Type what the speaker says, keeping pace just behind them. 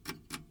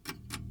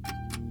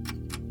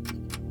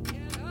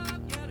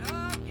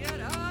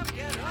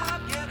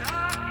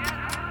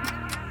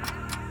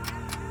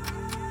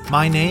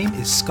My name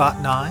is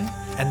Scott Nye,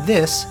 and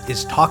this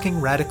is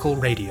Talking Radical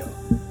Radio.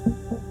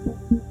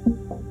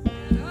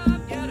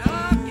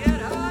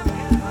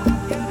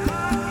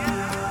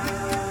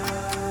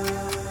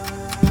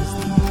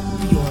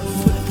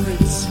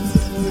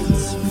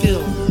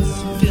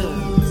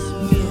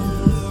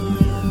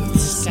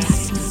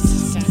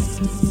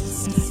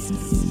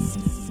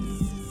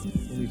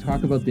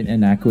 Talk about the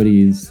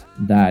inequities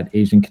that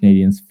Asian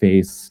Canadians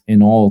face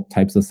in all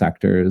types of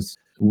sectors.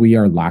 We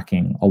are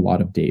lacking a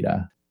lot of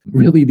data.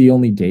 Really, the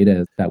only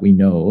data that we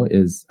know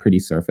is pretty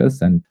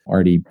surface and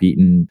already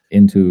beaten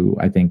into,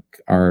 I think,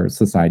 our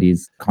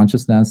society's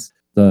consciousness,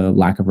 the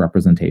lack of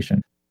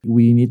representation.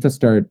 We need to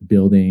start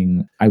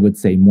building, I would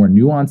say, more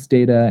nuanced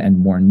data and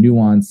more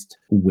nuanced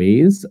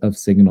ways of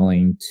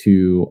signaling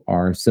to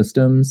our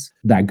systems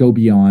that go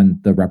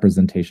beyond the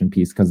representation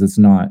piece, because it's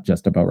not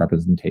just about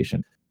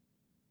representation.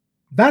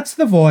 That's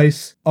the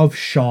voice of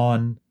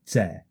Sean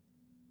Tse.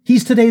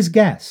 He's today's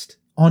guest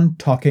on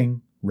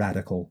Talking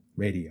Radical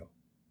Radio.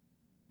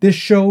 This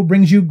show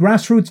brings you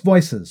grassroots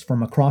voices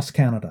from across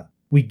Canada.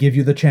 We give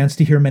you the chance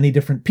to hear many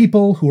different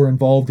people who are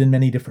involved in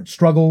many different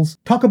struggles,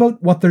 talk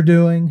about what they're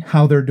doing,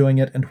 how they're doing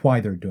it, and why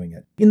they're doing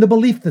it, in the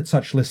belief that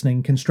such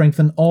listening can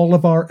strengthen all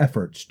of our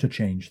efforts to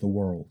change the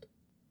world.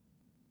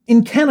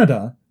 In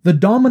Canada, the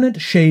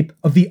dominant shape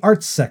of the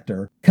arts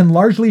sector can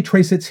largely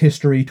trace its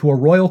history to a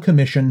royal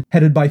commission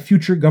headed by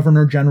future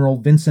Governor-General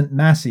Vincent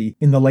Massey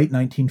in the late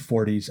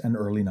 1940s and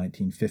early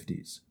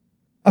 1950s.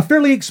 A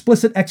fairly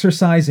explicit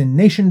exercise in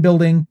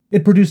nation-building,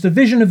 it produced a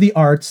vision of the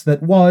arts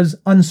that was,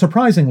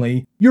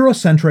 unsurprisingly,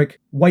 Eurocentric,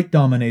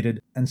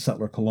 white-dominated, and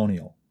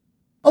settler-colonial.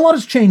 A lot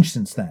has changed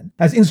since then,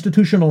 as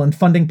institutional and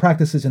funding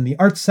practices in the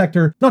arts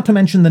sector, not to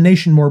mention the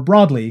nation more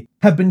broadly,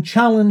 have been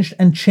challenged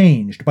and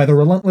changed by the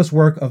relentless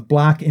work of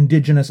Black,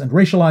 Indigenous, and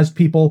racialized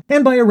people,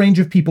 and by a range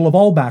of people of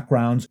all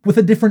backgrounds with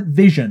a different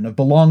vision of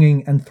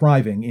belonging and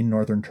thriving in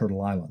Northern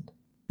Turtle Island.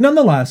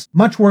 Nonetheless,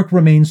 much work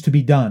remains to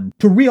be done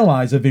to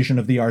realize a vision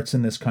of the arts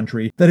in this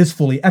country that is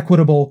fully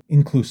equitable,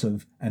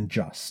 inclusive, and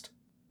just.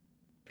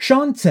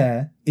 Sean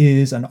Tse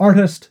is an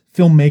artist,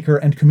 filmmaker,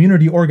 and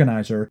community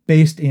organizer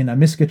based in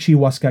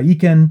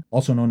Amiskatchewan,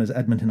 also known as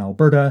Edmonton,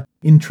 Alberta,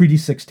 in Treaty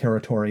 6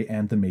 territory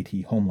and the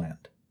Métis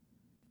homeland.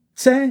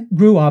 Tse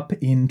grew up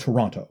in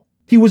Toronto.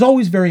 He was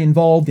always very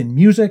involved in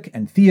music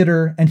and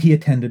theater, and he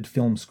attended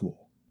film school.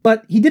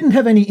 But he didn't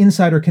have any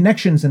insider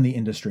connections in the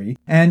industry,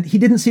 and he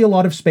didn't see a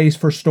lot of space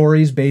for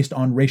stories based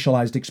on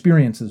racialized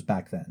experiences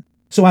back then.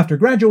 So after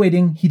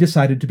graduating, he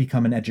decided to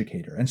become an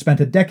educator and spent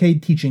a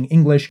decade teaching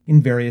English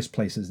in various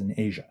places in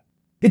Asia.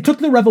 It took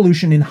the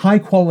revolution in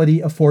high-quality,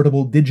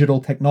 affordable digital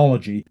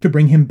technology to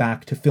bring him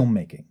back to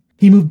filmmaking.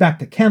 He moved back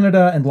to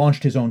Canada and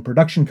launched his own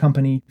production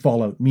company,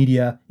 Fallout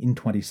Media, in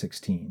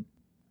 2016.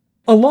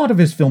 A lot of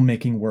his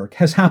filmmaking work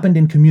has happened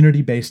in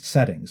community-based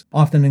settings,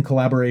 often in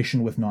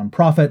collaboration with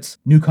nonprofits,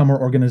 newcomer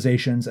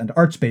organizations, and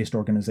arts-based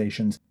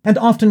organizations, and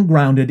often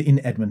grounded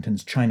in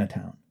Edmonton's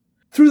Chinatown.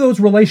 Through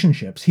those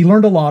relationships, he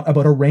learned a lot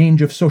about a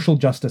range of social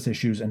justice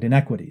issues and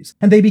inequities,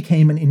 and they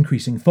became an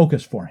increasing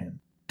focus for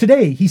him.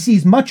 Today, he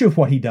sees much of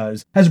what he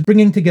does as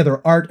bringing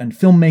together art and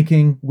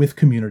filmmaking with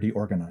community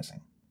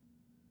organizing.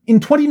 In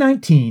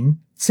 2019,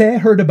 Tse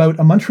heard about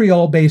a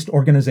Montreal-based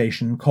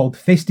organization called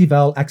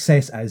Festival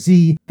Accès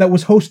Asie that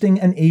was hosting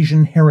an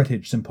Asian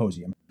Heritage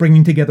Symposium,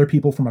 bringing together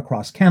people from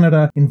across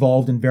Canada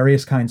involved in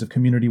various kinds of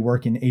community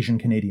work in Asian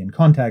Canadian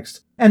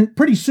contexts, and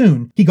pretty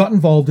soon, he got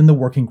involved in the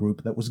working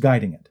group that was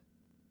guiding it.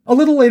 A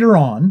little later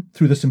on,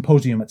 through the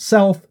symposium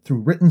itself,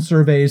 through written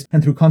surveys,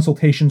 and through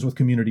consultations with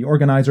community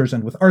organizers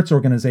and with arts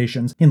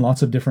organizations in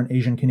lots of different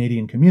Asian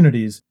Canadian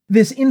communities,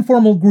 this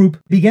informal group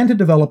began to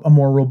develop a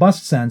more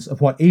robust sense of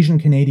what Asian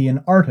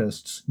Canadian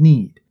artists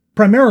need,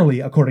 primarily,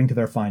 according to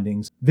their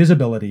findings,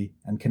 visibility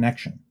and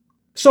connection.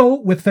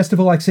 So, with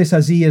Festival Accès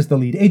Asie as the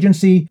lead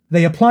agency,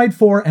 they applied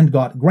for and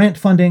got grant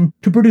funding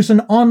to produce an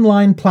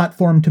online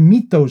platform to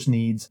meet those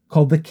needs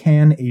called the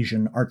Can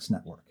Asian Arts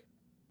Network.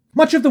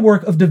 Much of the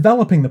work of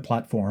developing the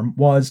platform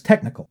was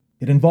technical.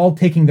 It involved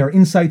taking their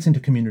insights into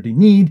community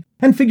need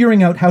and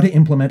figuring out how to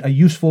implement a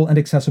useful and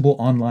accessible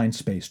online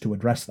space to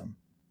address them.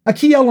 A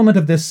key element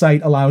of this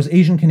site allows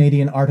Asian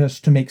Canadian artists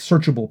to make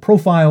searchable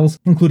profiles,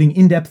 including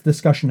in-depth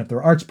discussion of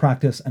their arts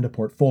practice and a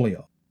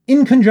portfolio.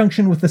 In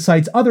conjunction with the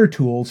site's other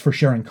tools for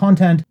sharing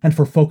content and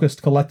for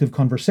focused collective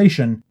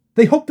conversation,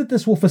 they hope that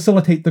this will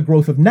facilitate the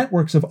growth of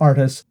networks of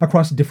artists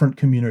across different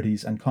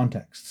communities and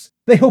contexts.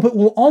 They hope it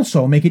will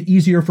also make it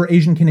easier for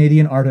Asian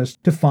Canadian artists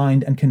to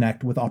find and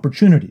connect with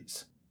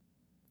opportunities.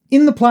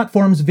 In the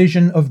platform's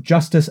vision of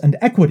justice and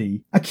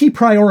equity, a key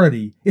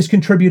priority is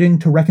contributing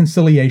to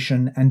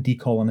reconciliation and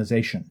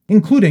decolonization,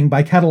 including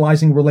by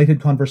catalyzing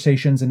related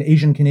conversations in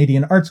Asian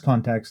Canadian arts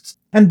contexts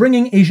and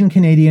bringing Asian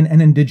Canadian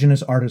and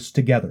Indigenous artists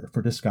together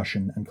for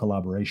discussion and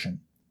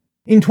collaboration.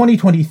 In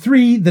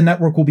 2023, the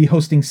network will be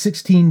hosting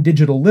 16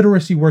 digital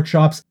literacy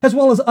workshops, as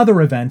well as other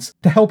events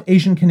to help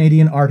Asian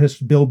Canadian artists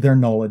build their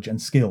knowledge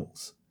and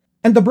skills.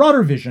 And the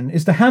broader vision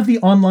is to have the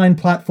online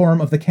platform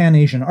of the Can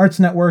Asian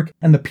Arts Network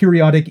and the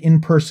periodic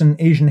in-person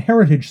Asian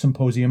Heritage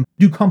Symposium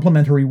do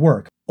complementary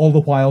work, all the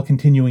while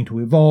continuing to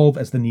evolve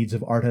as the needs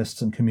of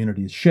artists and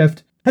communities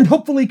shift, and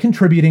hopefully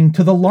contributing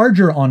to the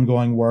larger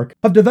ongoing work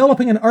of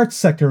developing an arts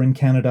sector in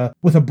Canada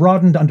with a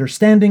broadened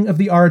understanding of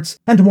the arts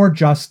and more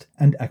just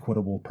and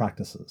equitable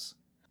practices.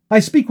 I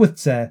speak with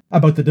Tse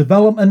about the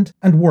development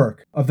and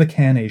work of the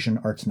Can Asian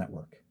Arts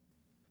Network.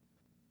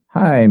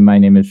 Hi, my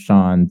name is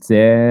Sean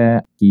Tse,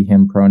 he,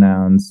 him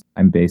pronouns.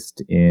 I'm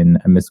based in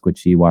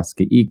Amiskwaci,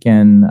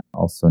 Waskahikan,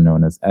 also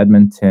known as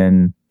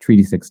Edmonton,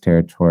 Treaty 6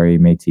 territory,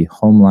 Métis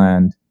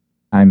homeland.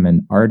 I'm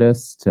an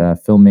artist,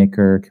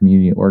 filmmaker,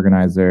 community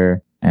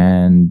organizer,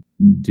 and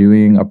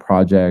doing a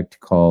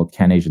project called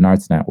Can Asian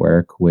Arts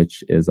Network,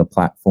 which is a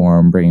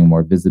platform bringing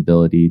more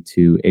visibility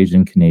to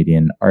Asian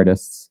Canadian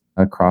artists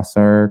across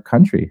our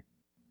country.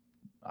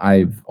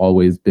 I've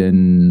always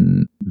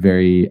been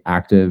very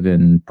active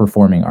in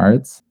performing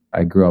arts.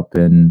 I grew up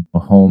in a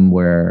home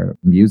where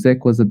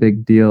music was a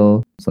big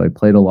deal. So I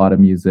played a lot of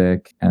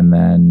music and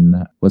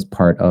then was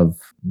part of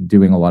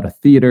doing a lot of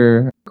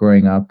theater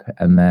growing up.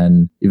 And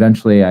then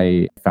eventually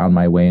I found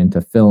my way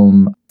into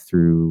film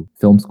through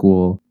film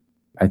school.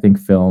 I think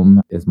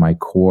film is my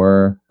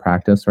core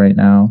practice right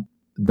now.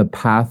 The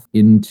path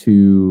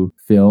into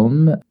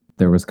film,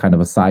 there was kind of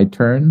a side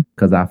turn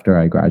because after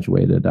I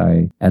graduated,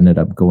 I ended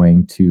up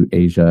going to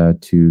Asia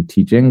to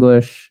teach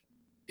English.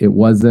 It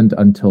wasn't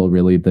until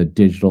really the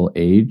digital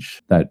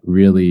age that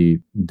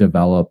really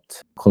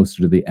developed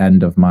closer to the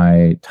end of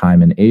my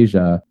time in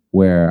Asia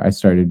where I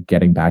started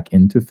getting back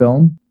into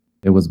film.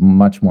 It was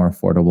much more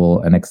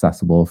affordable and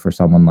accessible for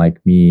someone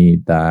like me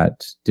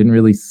that didn't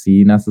really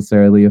see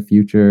necessarily a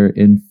future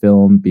in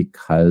film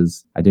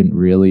because I didn't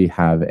really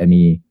have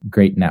any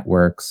great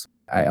networks.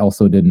 I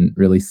also didn't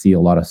really see a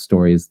lot of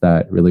stories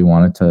that really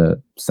wanted to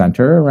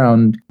center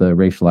around the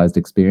racialized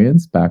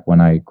experience back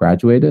when I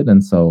graduated.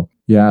 And so,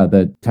 yeah,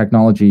 the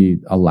technology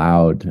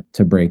allowed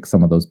to break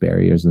some of those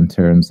barriers in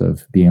terms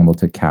of being able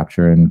to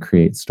capture and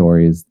create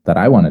stories that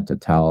I wanted to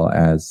tell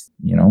as,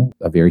 you know,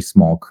 a very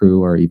small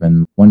crew or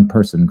even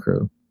one-person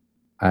crew.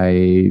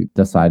 I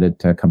decided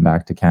to come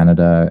back to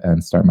Canada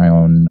and start my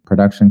own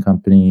production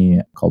company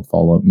called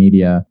Fallout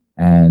Media.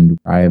 And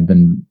I have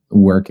been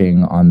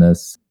working on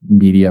this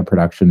media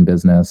production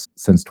business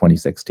since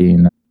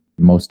 2016.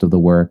 Most of the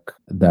work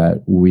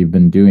that we've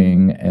been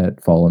doing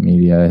at Fallout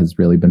Media has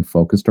really been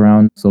focused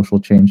around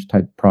social change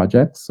type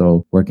projects.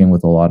 So working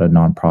with a lot of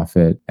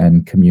nonprofit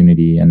and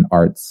community and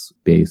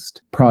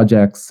arts-based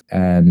projects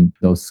and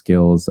those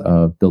skills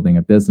of building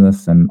a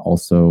business and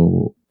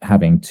also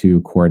having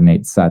to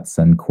coordinate sets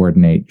and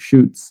coordinate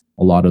shoots.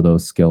 A lot of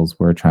those skills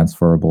were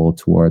transferable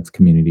towards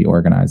community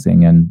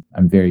organizing. And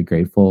I'm very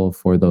grateful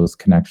for those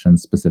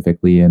connections,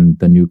 specifically in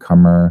the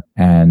newcomer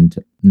and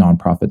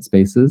nonprofit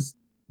spaces.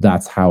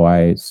 That's how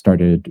I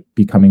started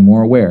becoming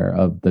more aware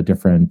of the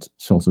different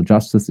social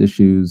justice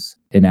issues,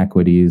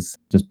 inequities,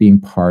 just being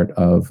part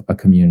of a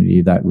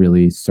community that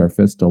really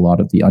surfaced a lot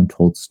of the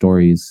untold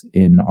stories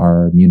in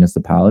our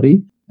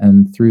municipality.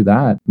 And through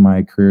that,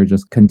 my career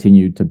just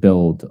continued to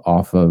build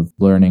off of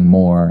learning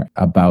more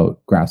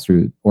about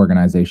grassroots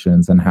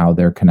organizations and how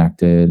they're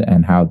connected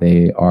and how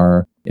they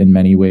are in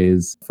many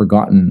ways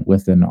forgotten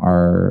within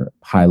our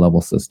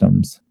high-level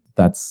systems.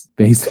 That's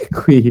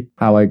basically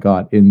how I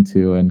got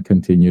into and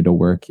continue to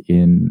work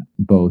in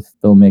both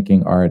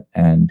filmmaking, art,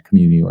 and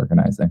community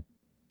organizing.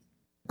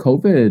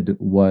 COVID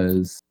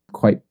was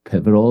quite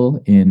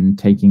pivotal in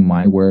taking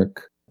my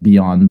work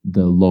beyond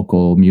the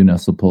local,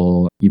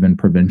 municipal, even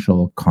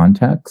provincial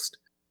context.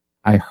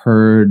 I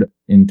heard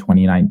in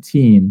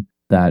 2019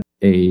 that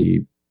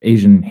a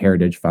Asian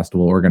Heritage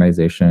Festival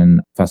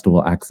organization,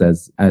 Festival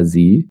Access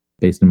Asie,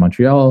 based in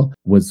Montreal,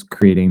 was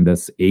creating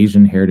this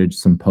Asian Heritage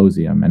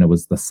Symposium, and it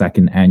was the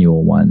second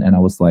annual one. And I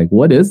was like,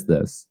 what is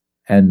this?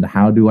 And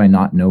how do I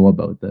not know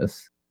about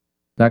this?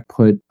 That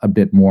put a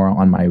bit more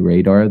on my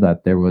radar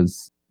that there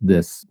was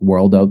this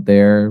world out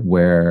there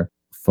where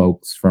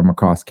folks from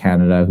across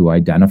Canada who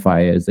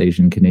identify as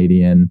Asian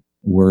Canadian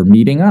were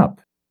meeting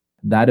up.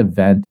 That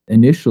event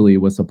initially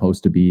was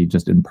supposed to be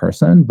just in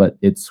person, but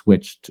it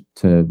switched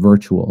to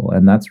virtual.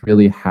 And that's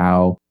really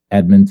how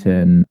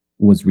Edmonton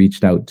was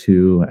reached out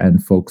to,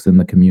 and folks in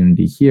the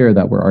community here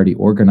that were already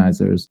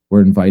organizers were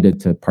invited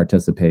to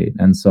participate.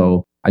 And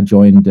so I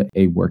joined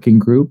a working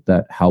group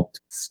that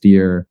helped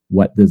steer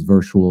what this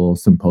virtual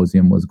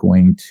symposium was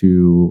going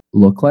to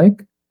look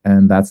like.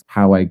 And that's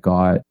how I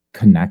got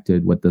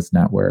connected with this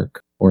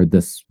network, or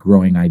this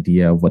growing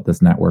idea of what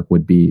this network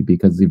would be,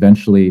 because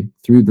eventually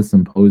through the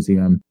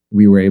symposium,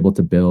 we were able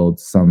to build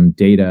some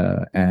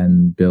data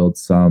and build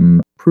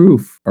some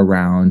proof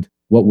around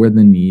what were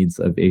the needs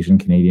of Asian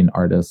Canadian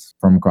artists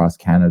from across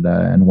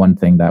Canada. And one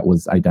thing that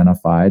was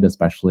identified,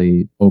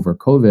 especially over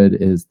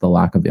COVID, is the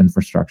lack of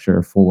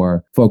infrastructure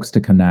for folks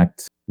to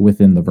connect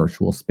within the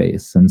virtual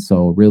space. And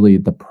so really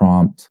the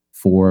prompt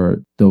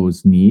for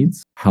those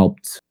needs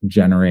helped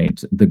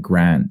generate the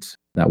grant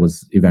that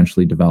was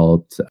eventually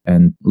developed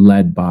and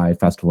led by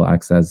Festival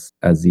X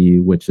SE,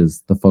 which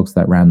is the folks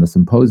that ran the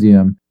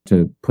symposium,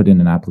 to put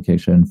in an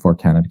application for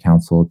Canada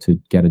Council to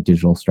get a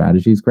digital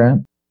strategies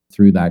grant.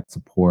 Through that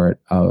support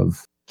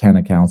of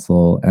Canada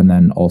Council and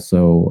then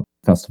also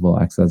Festival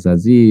X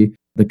SE,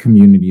 the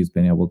community has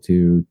been able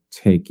to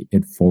take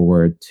it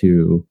forward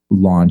to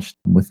launch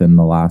within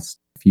the last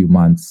few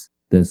months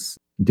this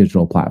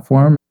digital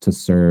platform to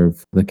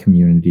serve the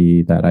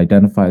community that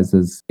identifies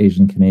as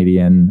Asian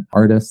Canadian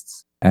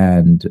artists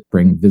and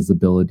bring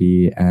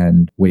visibility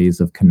and ways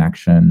of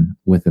connection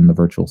within the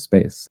virtual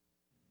space.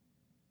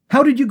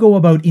 How did you go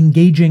about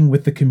engaging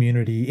with the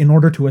community in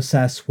order to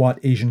assess what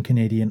Asian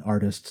Canadian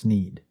artists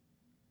need?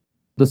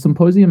 The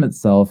symposium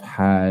itself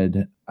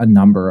had a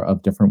number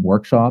of different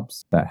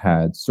workshops that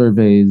had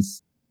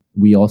surveys.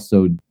 We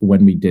also,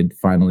 when we did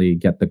finally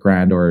get the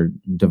grant or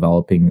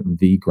developing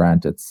the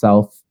grant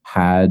itself,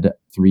 had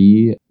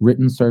 3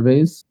 written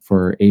surveys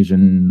for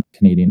Asian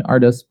Canadian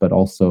artists, but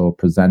also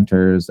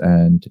presenters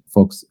and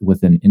folks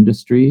within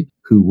industry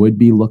who would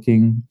be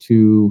looking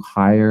to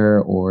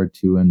hire or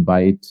to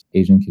invite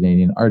Asian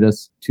Canadian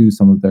artists to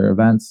some of their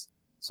events.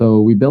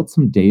 So we built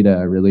some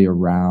data really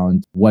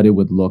around what it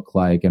would look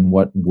like and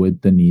what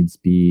would the needs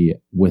be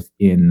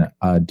within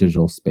a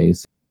digital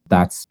space.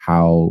 That's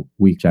how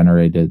we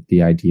generated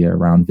the idea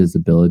around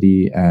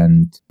visibility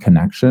and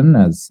connection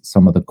as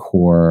some of the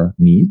core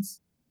needs.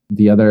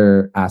 The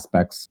other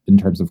aspects in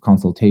terms of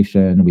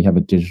consultation, we have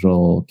a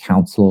digital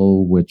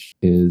council, which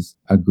is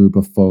a group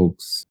of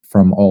folks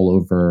from all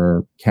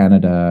over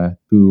Canada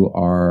who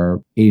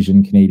are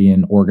Asian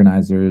Canadian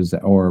organizers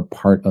or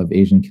part of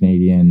Asian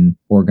Canadian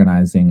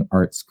organizing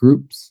arts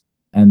groups.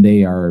 And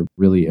they are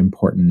really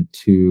important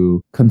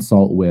to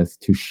consult with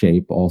to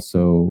shape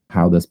also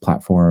how this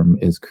platform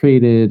is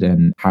created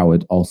and how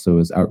it also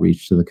is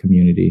outreach to the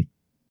community.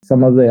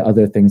 Some of the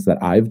other things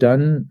that I've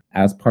done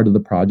as part of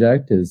the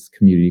project is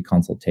community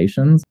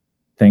consultations.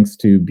 Thanks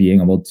to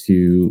being able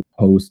to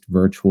host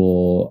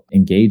virtual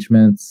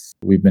engagements,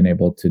 we've been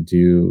able to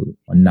do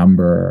a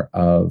number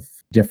of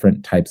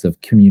different types of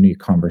community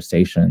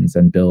conversations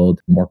and build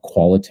more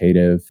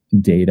qualitative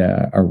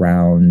data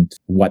around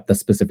what the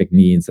specific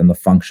needs and the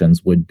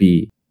functions would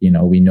be. You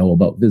know, we know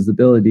about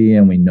visibility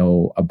and we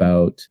know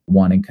about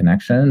wanting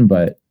connection,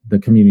 but the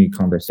community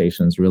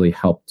conversations really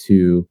help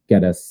to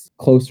get us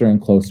closer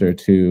and closer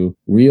to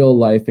real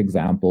life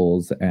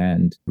examples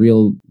and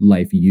real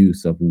life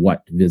use of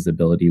what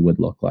visibility would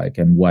look like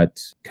and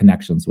what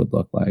connections would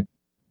look like.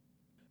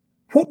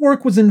 What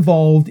work was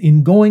involved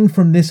in going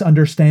from this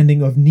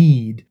understanding of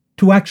need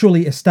to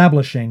actually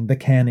establishing the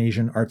Can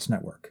Asian Arts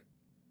Network?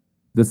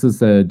 This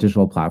is a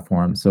digital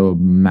platform, so a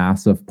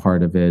massive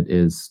part of it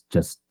is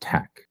just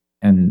tech.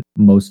 And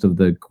most of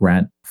the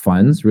grant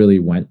funds really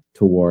went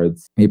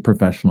towards a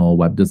professional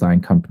web design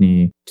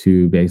company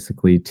to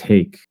basically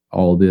take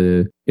all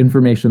the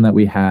information that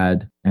we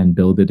had and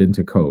build it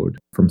into code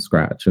from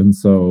scratch. And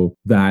so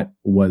that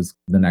was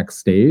the next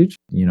stage.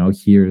 You know,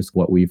 here's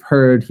what we've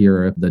heard.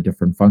 Here are the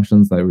different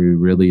functions that we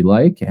really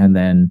like. And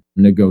then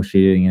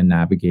negotiating and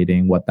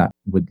navigating what that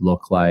would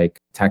look like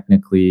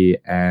technically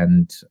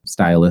and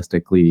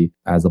stylistically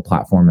as a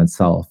platform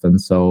itself.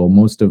 And so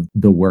most of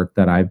the work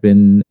that I've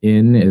been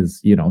in is,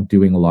 you know,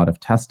 doing a lot of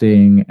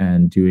testing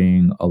and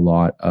doing a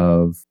lot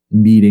of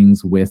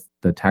meetings with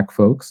the tech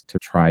folks to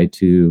try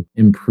to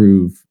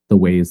improve the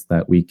ways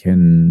that we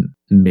can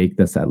make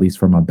this, at least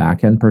from a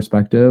back-end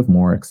perspective,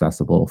 more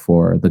accessible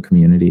for the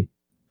community.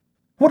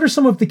 What are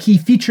some of the key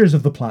features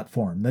of the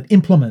platform that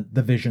implement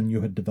the vision you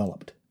had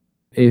developed?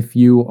 If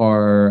you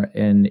are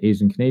an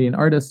Asian Canadian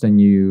artist and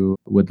you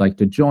would like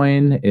to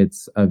join,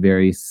 it's a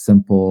very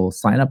simple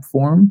sign-up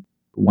form.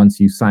 Once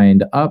you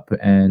signed up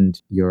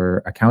and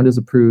your account is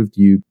approved,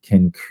 you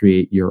can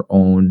create your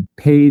own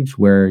page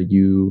where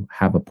you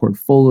have a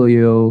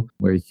portfolio,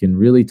 where you can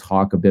really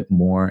talk a bit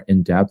more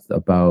in depth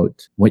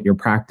about what your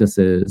practice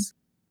is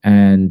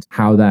and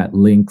how that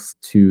links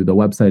to the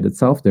website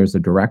itself. There's a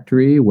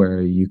directory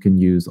where you can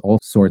use all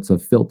sorts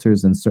of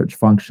filters and search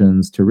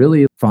functions to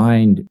really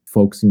find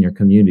folks in your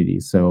community.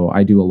 So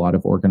I do a lot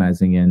of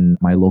organizing in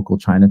my local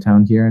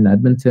Chinatown here in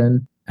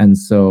Edmonton. And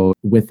so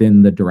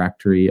within the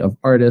directory of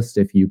artists,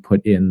 if you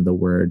put in the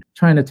word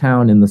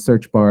Chinatown in the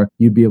search bar,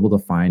 you'd be able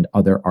to find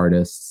other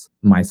artists,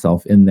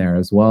 myself in there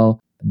as well,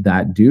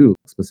 that do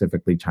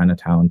specifically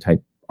Chinatown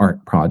type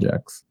art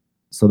projects.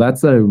 So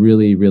that's a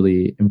really,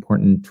 really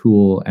important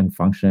tool and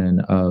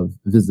function of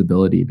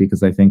visibility,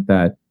 because I think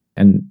that,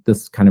 and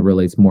this kind of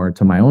relates more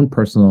to my own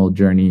personal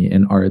journey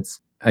in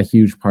arts, a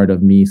huge part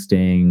of me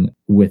staying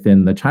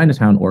within the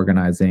Chinatown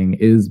organizing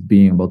is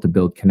being able to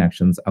build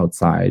connections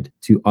outside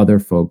to other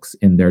folks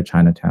in their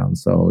Chinatown.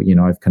 So, you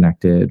know, I've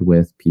connected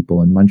with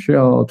people in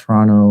Montreal,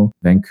 Toronto,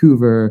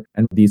 Vancouver,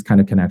 and these kind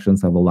of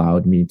connections have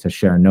allowed me to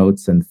share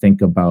notes and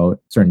think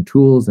about certain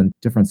tools and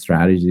different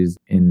strategies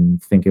in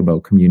thinking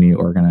about community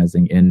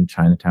organizing in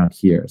Chinatown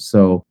here.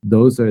 So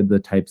those are the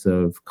types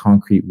of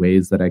concrete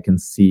ways that I can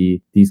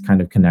see these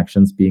kind of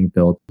connections being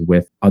built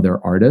with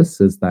other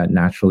artists, is that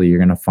naturally you're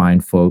going to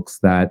find folks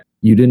that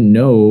you didn't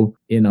know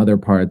in other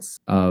parts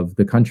of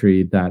the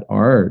country that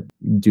are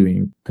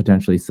doing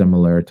potentially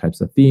similar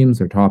types of themes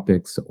or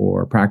topics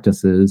or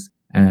practices.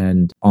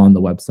 And on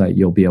the website,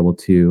 you'll be able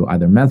to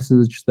either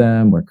message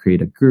them or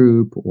create a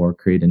group or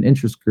create an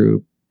interest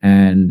group.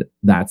 And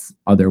that's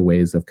other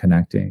ways of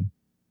connecting.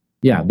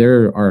 Yeah,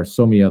 there are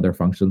so many other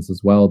functions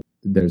as well.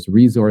 There's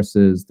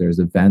resources, there's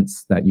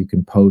events that you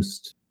can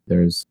post,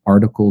 there's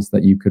articles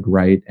that you could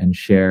write and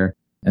share.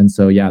 And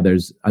so, yeah,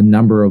 there's a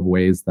number of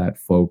ways that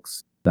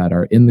folks that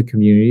are in the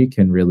community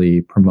can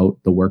really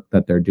promote the work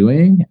that they're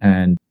doing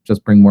and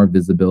just bring more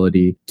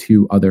visibility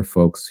to other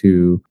folks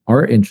who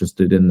are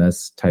interested in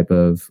this type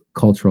of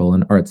cultural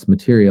and arts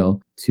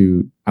material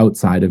to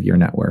outside of your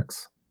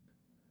networks.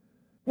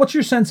 What's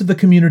your sense of the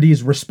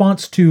community's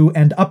response to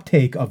and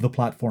uptake of the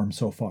platform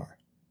so far?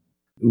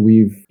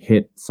 We've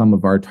hit some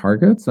of our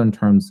targets in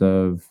terms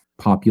of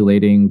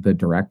populating the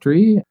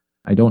directory.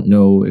 I don't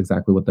know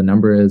exactly what the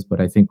number is,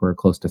 but I think we're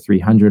close to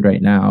 300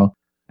 right now.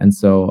 And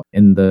so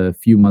in the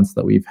few months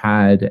that we've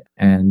had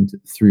and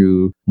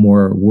through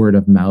more word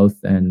of mouth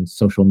and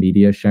social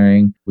media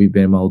sharing, we've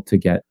been able to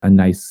get a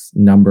nice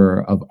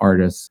number of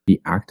artists be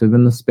active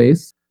in the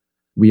space.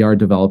 We are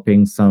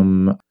developing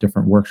some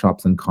different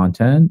workshops and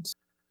content.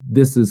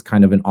 This is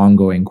kind of an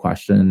ongoing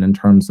question in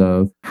terms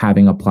of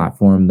having a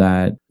platform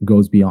that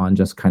goes beyond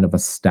just kind of a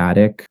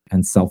static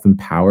and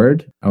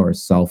self-empowered or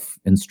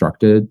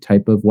self-instructed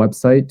type of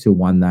website to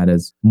one that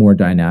is more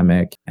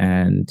dynamic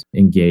and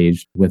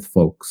engaged with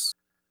folks.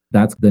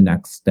 That's the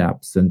next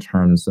steps in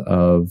terms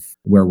of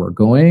where we're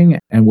going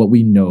and what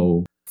we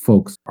know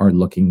folks are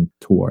looking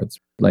towards.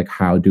 Like,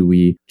 how do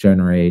we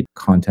generate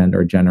content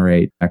or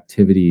generate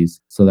activities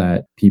so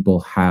that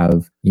people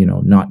have,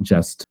 not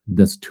just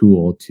this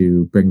tool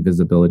to bring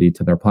visibility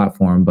to their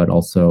platform, but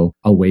also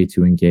a way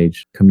to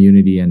engage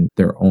community and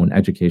their own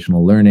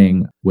educational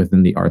learning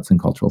within the arts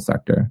and cultural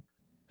sector.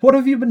 What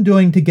have you been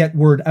doing to get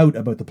word out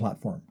about the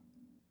platform?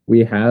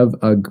 We have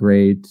a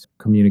great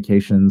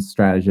communications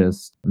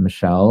strategist,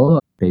 Michelle,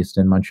 based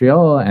in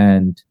Montreal,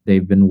 and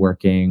they've been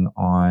working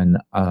on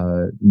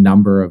a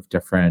number of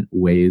different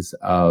ways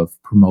of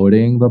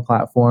promoting the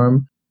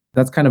platform.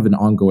 That's kind of an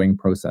ongoing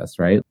process,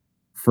 right?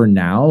 For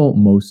now,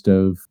 most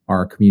of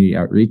our community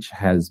outreach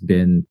has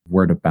been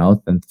word of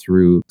mouth and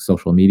through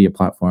social media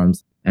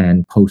platforms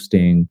and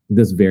posting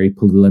this very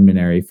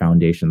preliminary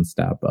foundation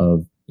step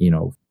of,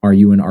 are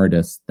you an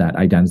artist that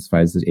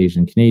identifies as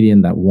Asian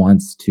Canadian that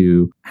wants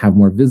to have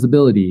more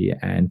visibility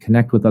and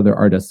connect with other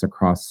artists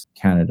across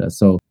Canada?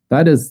 So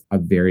that is a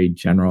very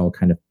general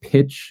kind of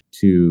pitch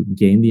to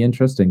gain the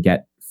interest and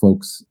get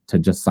folks to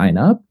just sign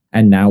up.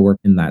 And now we're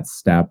in that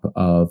step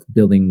of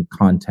building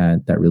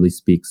content that really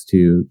speaks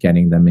to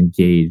getting them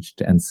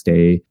engaged and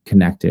stay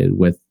connected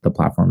with the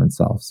platform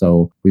itself.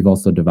 So we've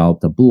also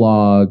developed a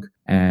blog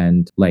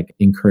and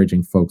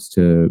encouraging folks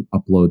to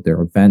upload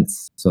their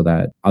events so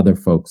that other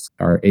folks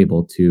are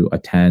able to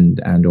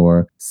attend and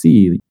or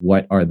see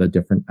what are the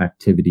different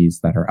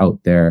activities that are out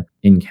there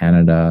in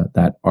Canada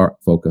that are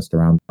focused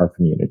around our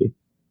community.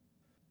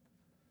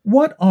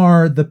 What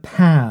are the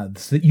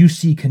paths that you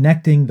see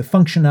connecting the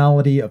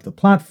functionality of the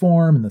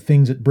platform and the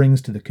things it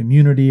brings to the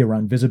community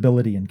around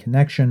visibility and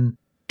connection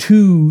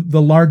to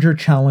the larger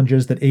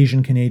challenges that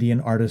Asian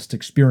Canadian artists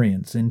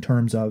experience in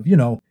terms of,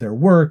 their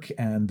work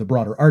and the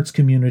broader arts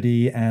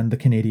community and the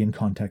Canadian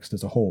context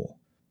as a whole?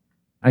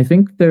 I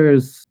think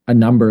there's a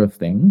number of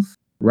things.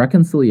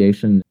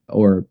 Reconciliation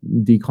or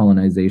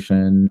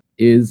decolonization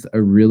is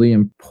a really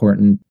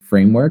important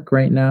framework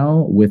right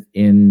now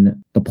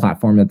within the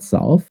platform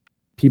itself.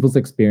 People's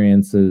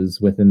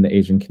experiences within the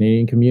Asian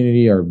Canadian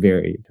community are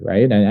varied,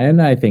 right?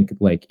 And I think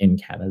in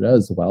Canada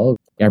as well,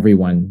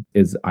 everyone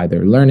is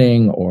either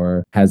learning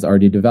or has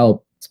already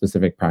developed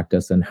specific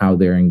practice and how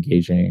they're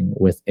engaging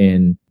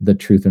within the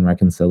Truth and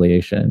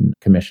Reconciliation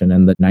Commission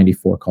and the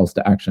 94 calls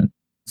to action.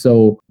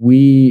 So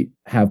we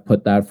have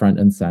put that front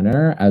and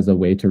center as a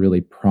way to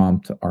really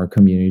prompt our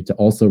community to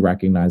also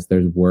recognize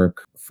there's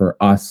work for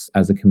us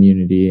as a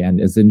community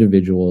and as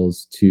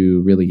individuals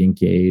to really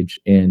engage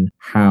in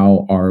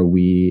how are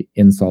we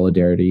in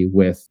solidarity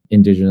with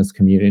Indigenous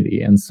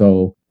community. And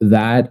so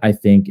that, I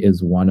think,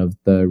 is one of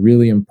the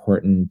really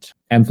important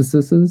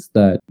emphases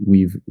that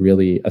we've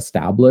really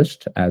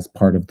established as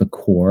part of the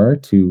core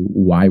to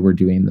why we're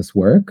doing this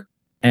work.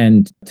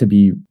 And to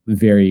be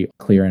very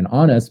clear and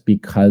honest,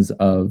 because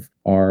of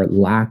our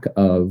lack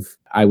of,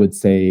 I would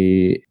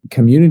say,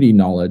 community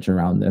knowledge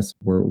around this,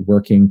 we're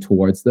working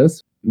towards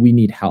this. We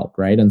need help,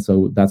 right? And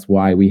so that's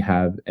why we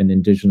have an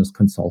Indigenous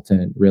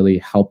consultant really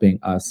helping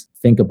us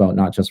think about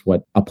not just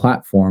what a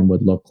platform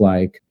would look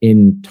like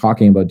in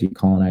talking about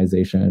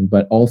decolonization,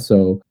 but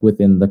also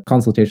within the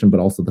consultation, but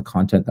also the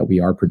content that we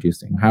are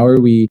producing. How are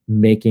we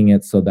making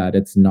it so that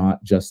it's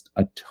not just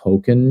a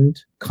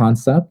tokened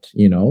concept,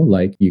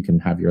 like you can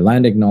have your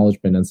land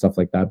acknowledgement and stuff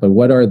like that, but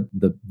what are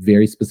the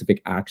very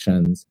specific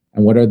actions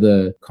and what are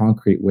the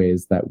concrete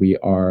ways that we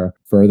are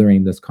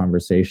furthering this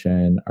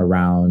conversation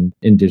around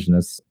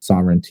Indigenous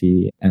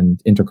sovereignty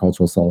and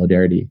intercultural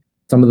solidarity?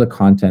 some of the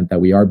content that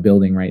we are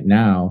building right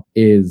now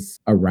is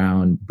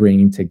around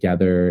bringing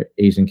together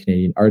Asian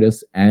Canadian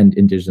artists and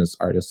Indigenous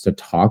artists to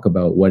talk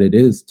about what it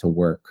is to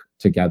work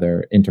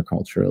together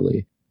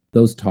interculturally.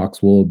 Those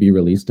talks will be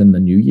released in the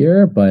new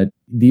year, but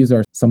these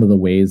are some of the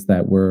ways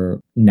that we're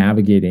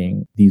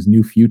navigating these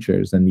new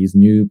futures and these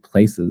new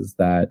places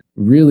that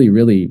really,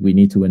 really we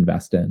need to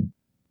invest in.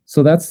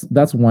 So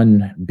that's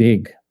one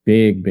big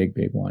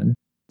one.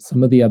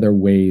 Some of the other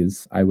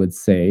ways I would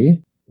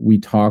say we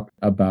talked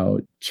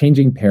about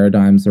changing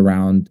paradigms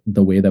around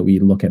the way that we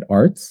look at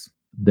arts.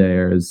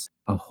 There's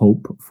a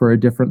hope for a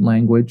different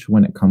language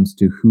when it comes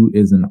to who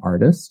is an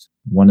artist.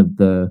 One of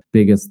the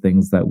biggest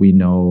things that we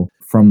know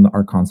from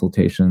our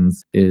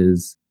consultations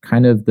is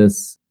kind of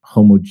this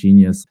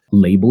homogeneous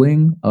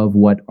labeling of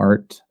what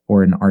art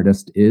or an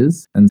artist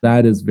is. And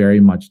that is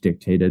very much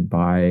dictated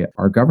by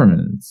our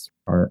governments,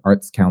 our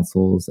arts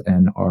councils,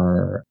 and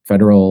our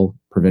federal,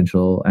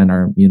 provincial, and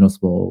our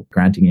municipal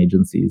granting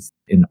agencies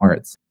in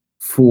arts.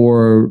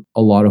 For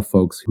a lot of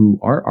folks who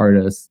are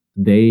artists,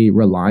 they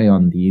rely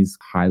on these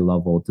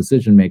high-level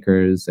decision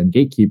makers and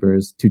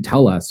gatekeepers to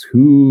tell us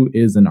who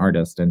is an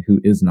artist and who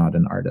is not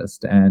an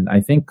artist. And I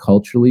think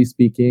culturally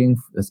speaking,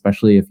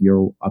 especially if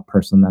you're a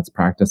person that's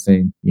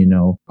practicing,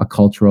 a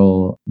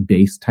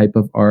cultural-based type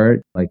of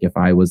art, like if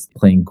I was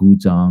playing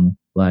guzheng,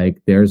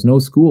 like there's no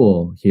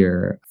school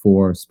here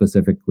for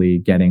specifically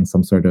getting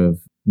some sort of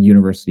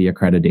university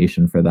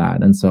accreditation for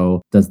that. And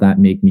so does that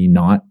make me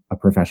not a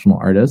professional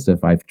artist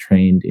if I've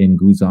trained in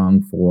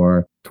guzheng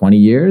for 20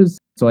 years?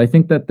 So I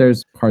think that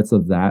there's parts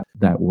of that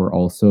we're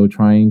also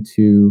trying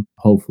to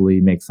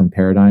hopefully make some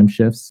paradigm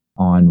shifts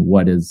on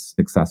what is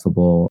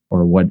accessible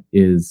or what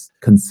is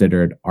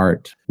considered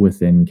art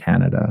within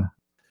Canada.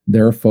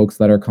 There are folks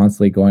that are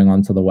constantly going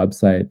onto the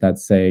website that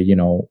say,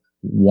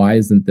 why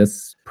isn't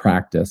this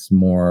practice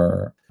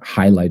more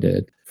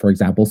highlighted? For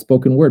example,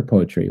 spoken word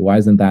poetry. Why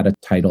isn't that a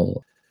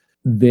title?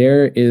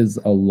 There is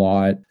a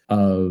lot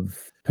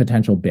of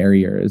potential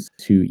barriers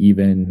to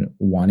even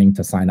wanting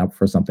to sign up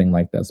for something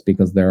like this,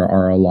 because there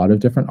are a lot of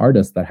different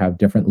artists that have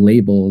different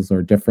labels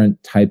or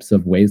different types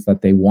of ways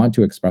that they want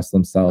to express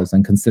themselves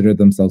and consider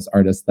themselves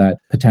artists that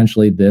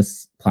potentially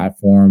this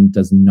platform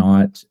does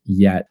not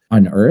yet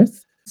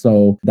unearth.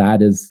 So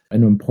that is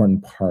an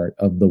important part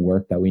of the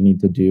work that we need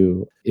to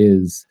do,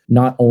 is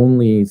not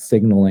only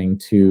signaling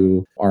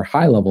to our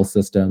high-level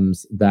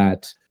systems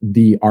that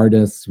the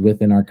artists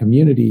within our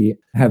community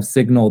have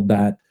signaled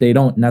that they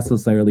don't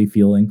necessarily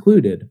feel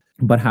included,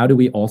 but how do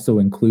we also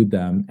include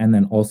them and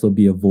then also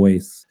be a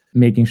voice,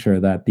 making sure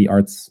that the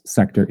arts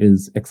sector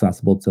is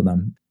accessible to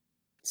them.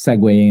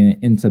 Segueing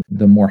into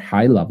the more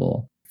high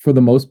level, for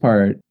the most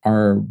part,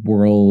 our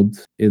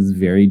world is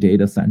very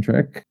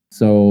data-centric.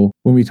 So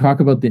when we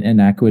talk about the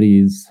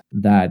inequities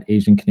that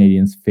Asian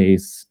Canadians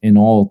face in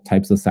all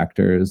types of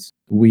sectors,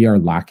 we are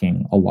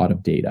lacking a lot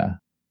of data.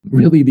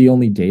 Really, the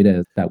only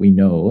data that we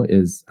know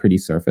is pretty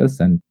surface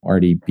and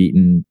already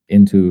beaten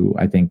into,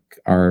 I think,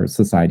 our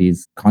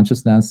society's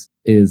consciousness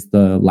is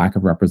the lack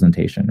of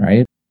representation,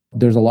 right?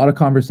 There's a lot of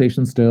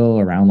conversation still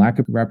around lack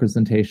of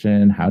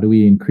representation. How do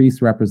we increase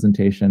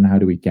representation? How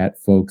do we get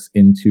folks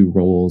into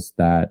roles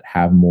that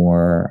have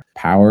more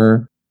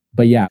power?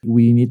 But yeah,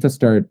 we need to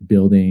start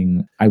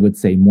building, I would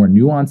say, more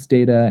nuanced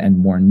data and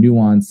more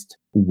nuanced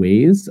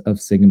ways of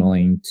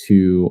signaling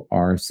to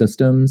our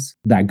systems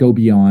that go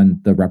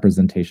beyond the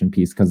representation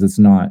piece, because it's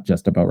not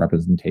just about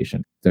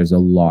representation. There's a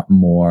lot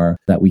more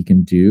that we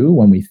can do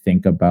when we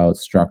think about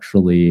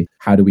structurally,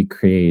 how do we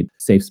create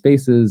safe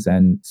spaces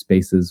and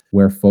spaces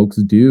where folks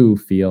do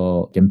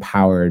feel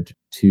empowered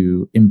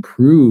to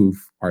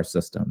improve our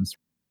systems?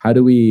 How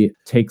do we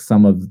take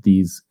some of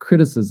these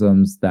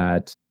criticisms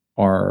that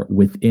are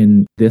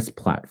within this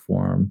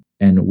platform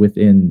and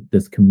within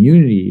this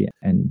community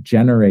and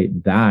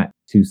generate that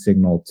to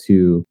signal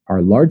to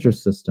our larger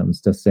systems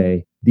to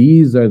say,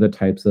 these are the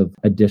types of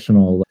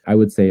additional, I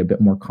would say, a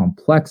bit more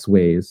complex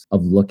ways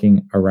of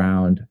looking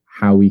around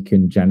how we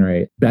can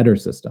generate better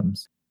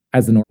systems.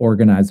 As an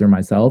organizer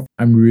myself,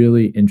 I'm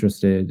really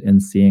interested in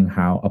seeing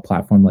how a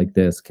platform like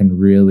this can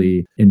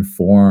really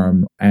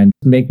inform and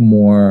make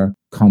more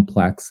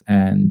complex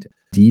and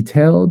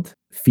detailed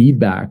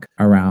feedback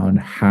around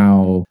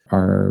how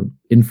our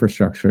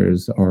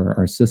infrastructures or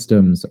our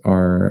systems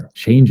are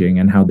changing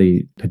and how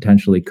they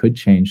potentially could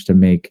change to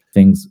make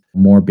things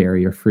more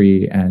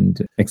barrier-free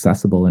and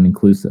accessible and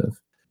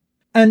inclusive.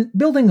 And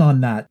building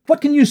on that,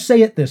 what can you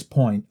say at this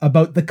point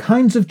about the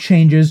kinds of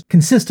changes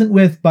consistent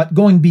with but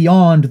going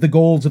beyond the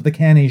goals of the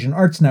Can-Asian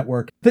Arts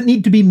Network that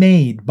need to be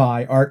made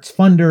by arts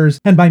funders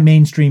and by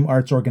mainstream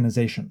arts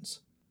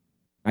organizations?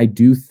 I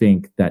do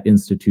think that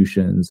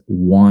institutions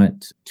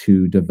want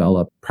to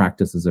develop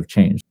practices of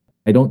change.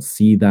 I don't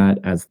see that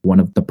as one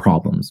of the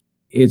problems.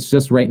 It's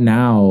just right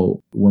now,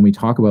 when we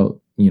talk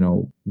about,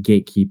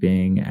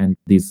 gatekeeping and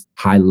these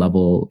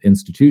high-level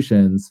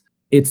institutions,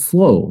 it's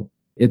slow.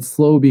 It's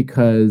slow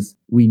because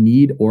we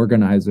need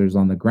organizers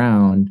on the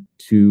ground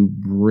to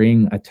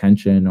bring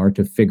attention or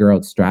to figure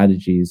out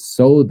strategies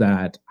so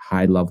that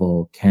high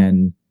level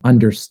can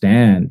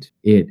understand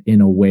it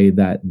in a way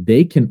that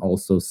they can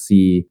also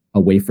see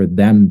a way for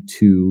them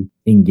to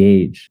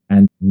engage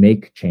and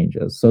make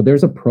changes. So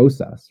there's a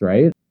process,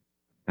 right?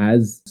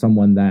 As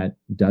someone that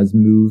does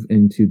move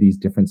into these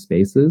different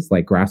spaces,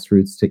 like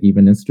grassroots to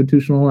even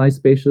institutionalized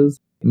spaces,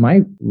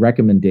 my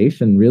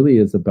recommendation really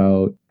is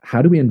about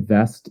how do we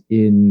invest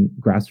in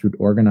grassroots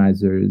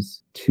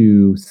organizers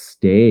to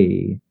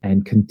stay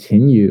and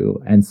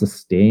continue and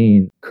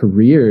sustain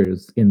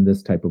careers in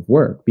this type of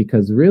work?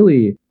 Because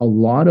really, a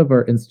lot of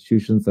our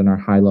institutions and our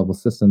high-level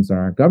systems and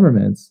our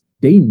governments,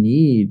 they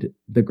need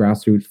the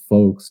grassroots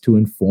folks to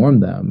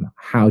inform them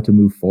how to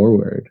move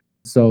forward.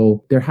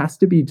 So there has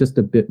to be just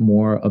a bit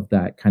more of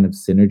that kind of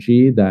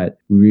synergy that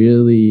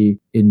really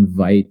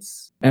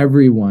invites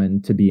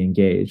everyone to be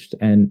engaged.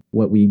 And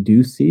what we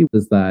do see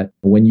is that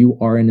when you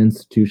are an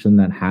institution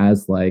that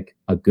has like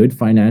a good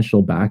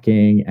financial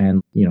backing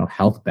and,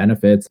 health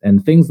benefits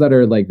and things that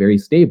are like very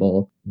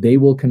stable, they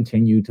will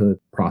continue to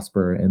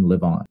prosper and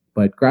live on.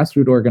 But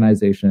grassroots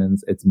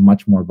organizations, it's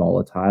much more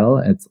volatile.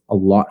 It's a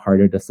lot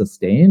harder to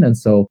sustain. And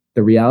so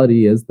the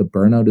reality is the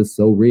burnout is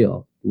so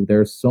real.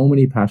 There are so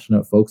many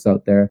passionate folks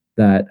out there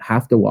that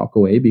have to walk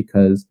away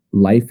because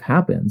life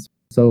happens.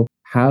 So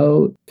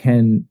how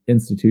can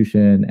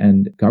institution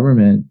and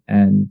government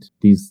and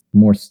these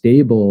more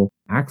stable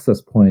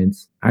access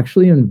points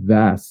actually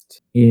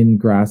invest in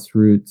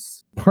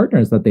grassroots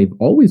partners that they've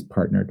always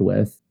partnered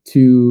with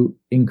to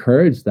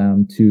encourage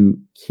them to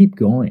keep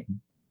going?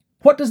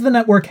 What does the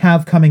network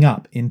have coming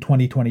up in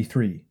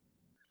 2023?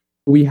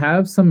 We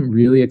have some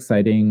really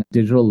exciting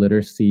digital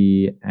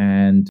literacy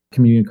and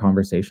community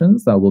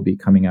conversations that will be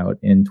coming out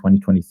in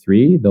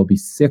 2023. There'll be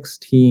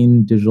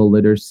 16 digital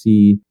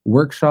literacy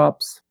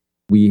workshops.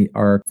 We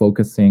are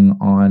focusing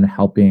on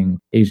helping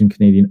Asian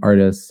Canadian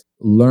artists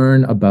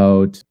learn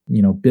about,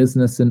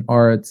 business and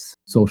arts,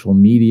 social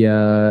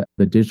media,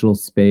 the digital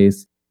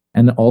space,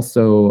 and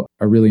also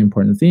a really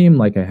important theme,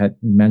 like I had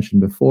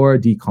mentioned before,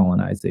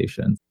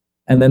 decolonization.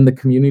 And then the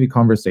community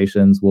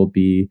conversations will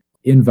be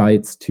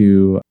invites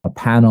to a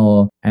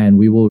panel, and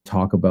we will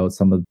talk about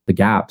some of the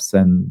gaps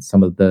and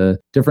some of the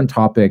different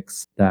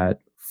topics that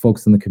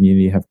folks in the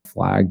community have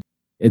flagged.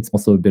 It's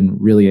also been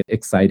really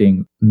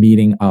exciting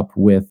meeting up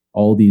with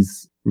all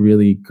these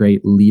really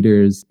great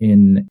leaders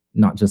in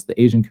not just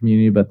the Asian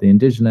community, but the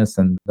Indigenous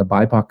and the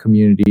BIPOC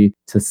community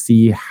to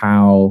see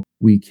how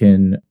we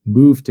can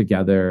move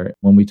together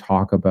when we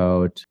talk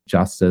about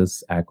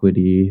justice,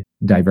 equity,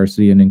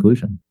 diversity, and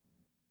inclusion.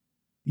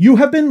 You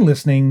have been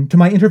listening to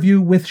my interview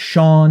with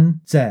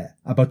Sean Tse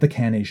about the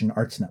Can Asian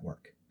Arts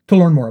Network. To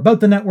learn more about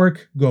the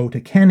network, go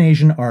to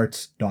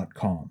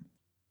canasianarts.com.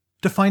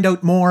 To find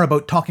out more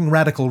about Talking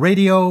Radical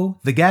Radio,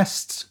 the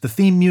guests, the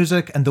theme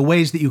music, and the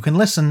ways that you can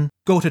listen,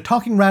 go to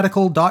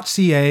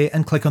talkingradical.ca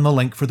and click on the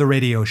link for the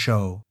radio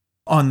show.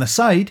 On the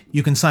site,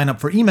 you can sign up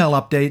for email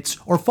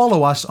updates or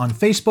follow us on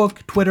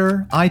Facebook,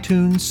 Twitter,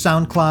 iTunes,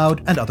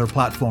 SoundCloud, and other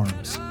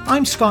platforms.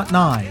 I'm Scott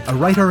Nye, a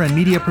writer and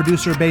media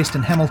producer based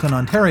in Hamilton,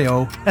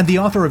 Ontario, and the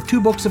author of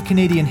 2 books of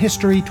Canadian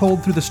history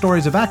told through the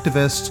stories of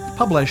activists,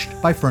 published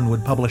by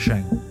Fernwood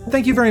Publishing.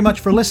 Thank you very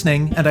much for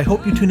listening, and I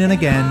hope you tune in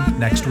again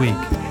next week.